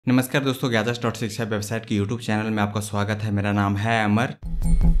नमस्कार दोस्तों, WH-CH500 website की यूट्यूब चैनल में आपका स्वागत है। मेरा नाम है अमर।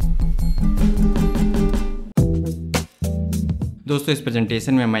 दोस्तों, इस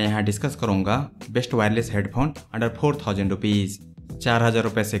प्रेजेंटेशन में मैं यहाँ डिस्कस करूँगा best wireless headphone under 4000 rupees, 4000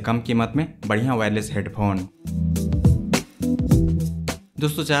 रुपये से कम कीमत में बढ़िया वायरलेस हेडफोन।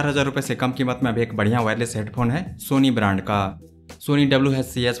 दोस्तों, 4000 रुपये से कम कीमत में अभी एक बढ़िया वायरलेस हेडफोन है सोनी ब्रांड का। सोनी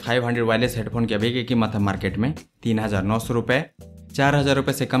WH-CH500 वायरलेस हेडफोन की अभी की कीमत है मार्केट में 3900 रुपये। 4000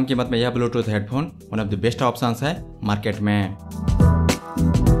 रुपये से कम कीमत में यह Bluetooth headphone one of the best options है मार्केट में।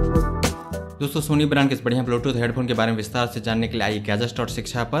 दोस्तों, सोनी ब्रांड के इस बढ़िया ब्लूटूथ हेडफोन के बारे में विस्तार से जानने के लिए आइए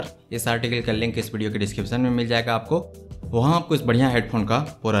WH-शिक्षा पर। इस आर्टिकल का लिंक इस वीडियो के डिस्क्रिप्शन में मिल जाएगा आपको। वहां आपको इस बढ़िया हेडफोन का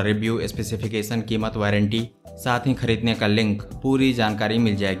पूरा रिव्यू, स्पेसिफिकेशन, कीमत, वारंटी, साथ ही खरीदने का लिंक, पूरी जानकारी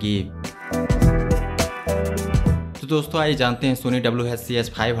मिल जाएगी। तो दोस्तों, आइए जानते हैं सोनी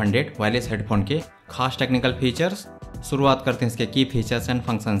WH-CH500 वायरलेस हेडफोन के खास टेक्निकल फीचर्स। शुरुआत करते हैं इसके की फीचर्स एंड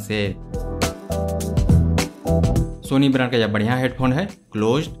फंक्शन से। सोनी ब्रांड का यह बढ़िया हेडफोन है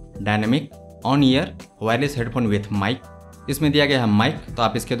closed, dynamic, on year wireless headphone with mic. इसमें दिया गया है माइक, तो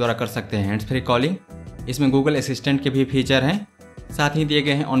आप इसके द्वारा कर सकते हैं हैंड्स फ्री कॉलिंग। इसमें गूगल असिस्टेंट के भी फीचर हैं। साथ ही दिए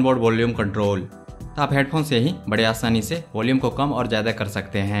गए हैं ऑनबोर्ड वॉल्यूम कंट्रोल, तो आप हेडफोन से ही बड़े आसानी से वॉल्यूम को कम और ज़्यादा कर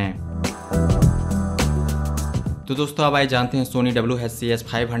सकते हैं। तो दोस्तों, अब आइए जानते हैं सोनी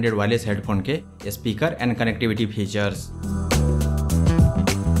WH-CH500 वायरलेस हेडफोन के स्पीकर एंड कनेक्टिविटी फीचर्स।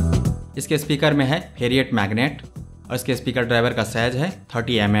 इसके स्पीकर में है फेरिएट मैग्नेट और इसके स्पीकर ड्राइवर का साइज है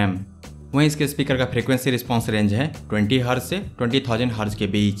 30 mm। वहीं इसके स्पीकर का फ्रीक्वेंसी रिस्पॉन्स रेंज है 20 हर्ट्ज से 20000 हर्ट्ज के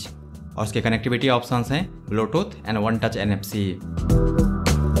बीच और इसके कनेक्टिविटी ऑप्शंस हैं Bluetooth and one touch NFC।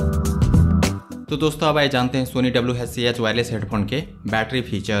 तो दोस्तों, अब आइए जानते हैं सोनी WH-CH वायरलेस हेडफोन के बैटरी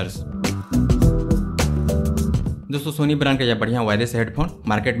फीचर्स। दोस्तों, सोनी ब्रांड का यह बढ़िया वायरलेस हेडफोन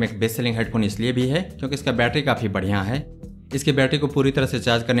मार्केट में एक बेस्ट सेलिंग हेडफोन इसलिए भी है क्योंकि इसका बैटरी काफ़ी बढ़िया है। इसकी बैटरी को पूरी तरह से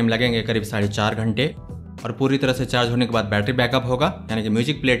चार्ज करने में लगेंगे करीब 4.5 घंटे और पूरी तरह से चार्ज होने के बाद बैटरी बैकअप होगा, यानी कि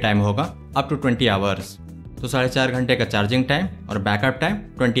म्यूजिक प्ले टाइम होगा अप टू 20 आवर्स। तो 4.5 घंटे का चार्जिंग टाइम और बैकअप टाइम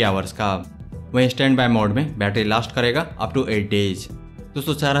 20 आवर्स का। वहीं स्टैंड बाय मोड में बैटरी लास्ट करेगा अप टू 8 डेज।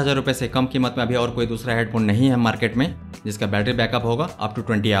 दोस्तों, 4000 रुपये से कम कीमत में अभी और कोई दूसरा हेडफोन नहीं है मार्केट में जिसका बैटरी बैकअप होगा अप टू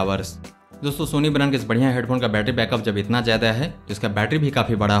 20 आवर्स। दोस्तों, सोनी ब्रांड के इस बढ़िया हेडफोन का बैटरी बैकअप जब इतना ज़्यादा है तो इसका बैटरी भी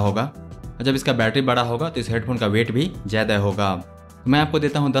काफ़ी बड़ा होगा और जब इसका बैटरी बड़ा होगा तो इस हेडफोन का वेट भी ज़्यादा होगा। मैं आपको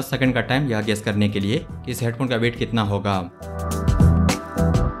देता हूं 10 सेकंड का टाइम यह गेस करने के लिए कि इस हेडफोन का वेट कितना होगा।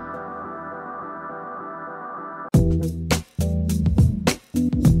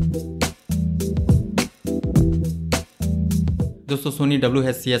 दोस्तों, सोनी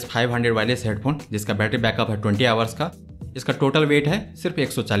WH-CH500 वायरलेस हेडफोन जिसका बैटरी बैकअप है 20 आवर्स का, इसका टोटल वेट है सिर्फ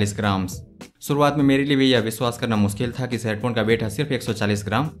 140 ग्राम। शुरुआत में मेरे लिए भी यह विश्वास करना मुश्किल था कि इस हेडफोन का वेट है सिर्फ 140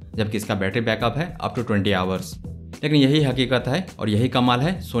 ग्राम जबकि इसका बैटरी बैकअप है अप टू 20 आवर्स। लेकिन यही हकीकत है और यही कमाल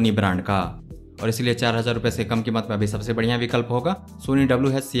है सोनी ब्रांड का, और इसलिए 4000 रुपये से कम कीमत में अभी सबसे बढ़िया विकल्प होगा सोनी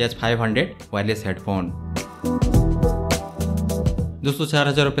WH-CH500 वायरलेस हेडफोन। दोस्तों,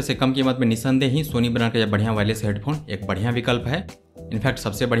 4000 रुपये से कम कीमत में निस्संदेह ही सोनी ब्रांड का यह बढ़िया वायरलेस हेडफोन एक बढ़िया विकल्प है, इनफैक्ट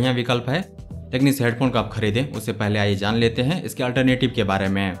सबसे बढ़िया विकल्प है। लेकिन इस हेडफोन को आप खरीदें उससे पहले आइए जान लेते हैं इसके अल्टरनेटिव के बारे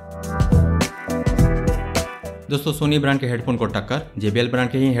में। दोस्तों, सोनी ब्रांड के हेडफोन को टक्कर JBL ब्रांड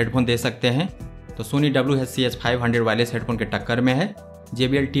के ही हेडफोन दे सकते हैं। तो सोनी WH-CH500 वायरलेस हेडफोन के टक्कर में है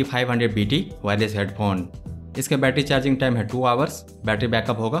JBL T500BT वायरलेस हेडफोन। इसका बैटरी चार्जिंग टाइम है 2 आवर्स, बैटरी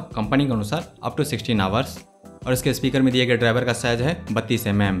बैकअप होगा कंपनी के अनुसार अप टू 16 आवर्स और इसके स्पीकर में दिए गए ड्राइवर का साइज है 32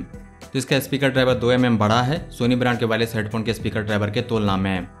 mm। तो इसका स्पीकर ड्राइवर 2 mm बड़ा है सोनी ब्रांड के वायरलेस हेडफोन के स्पीकर ड्राइवर के तुलना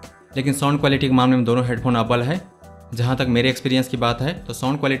में। लेकिन साउंड क्वालिटी के मामले में दोनों हेडफोन अव्वल है। जहाँ तक मेरे एक्सपीरियंस की बात है तो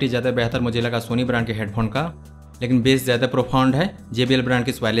साउंड क्वालिटी ज़्यादा बेहतर मुझे लगा सोनी ब्रांड के हेडफोन का, लेकिन बेस ज़्यादा प्रोफाउंड है JBL ब्रांड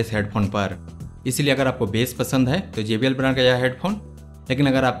के इस वायरलेस हेडफोन पर। इसीलिए अगर आपको बेस पसंद है तो JBL ब्रांड का यह हेडफोन, लेकिन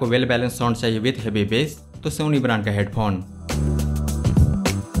अगर आपको वेल बैलेंस साउंड चाहिए विद हेवी बेस तो सोनी ब्रांड का हेडफोन।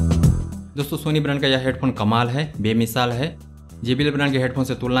 दोस्तों, सोनी ब्रांड का यह हेडफोन कमाल है, बेमिसाल है। JBL ब्रांड के हेडफोन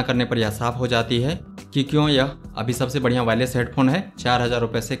से तुलना करने पर यह साफ हो जाती है कि क्यों यह अभी सबसे बढ़िया वायरलेस हेडफोन है 4000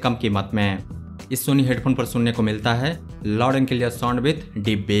 रुपये से कम कीमत में। इस सोनी हेडफोन पर सुनने को मिलता है loud and clear sound with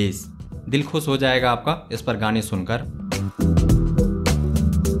deep base. दिल खुश हो जाएगा आपका इस पर गाने सुनकर।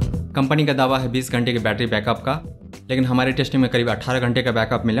 कंपनी का दावा है 20 घंटे के बैटरी बैकअप का, लेकिन हमारे टेस्टिंग में करीब 18 घंटे का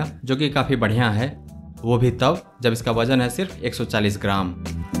बैकअप मिला जो कि काफ़ी बढ़िया है, वो भी तब जब इसका वजन है सिर्फ 140 ग्राम।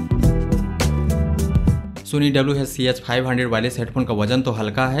 सोनी WH-CH500 वायरलेस हेडफोन का वजन तो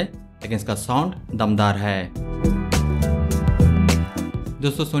हल्का है लेकिन इसका साउंड दमदार है।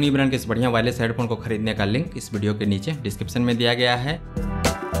 दोस्तों, सोनी ब्रांड के इस बढ़िया वायरलेस हेडफोन को खरीदने का लिंक इस वीडियो के नीचे डिस्क्रिप्शन में दिया गया है।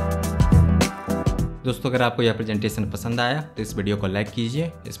 दोस्तों, अगर आपको यह प्रेजेंटेशन पसंद आया तो इस वीडियो को लाइक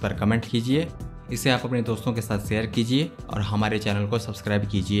कीजिए, इस पर कमेंट कीजिए, इसे आप अपने दोस्तों के साथ शेयर कीजिए और हमारे चैनल को सब्सक्राइब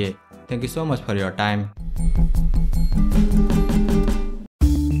कीजिए। Thank you so much for your time.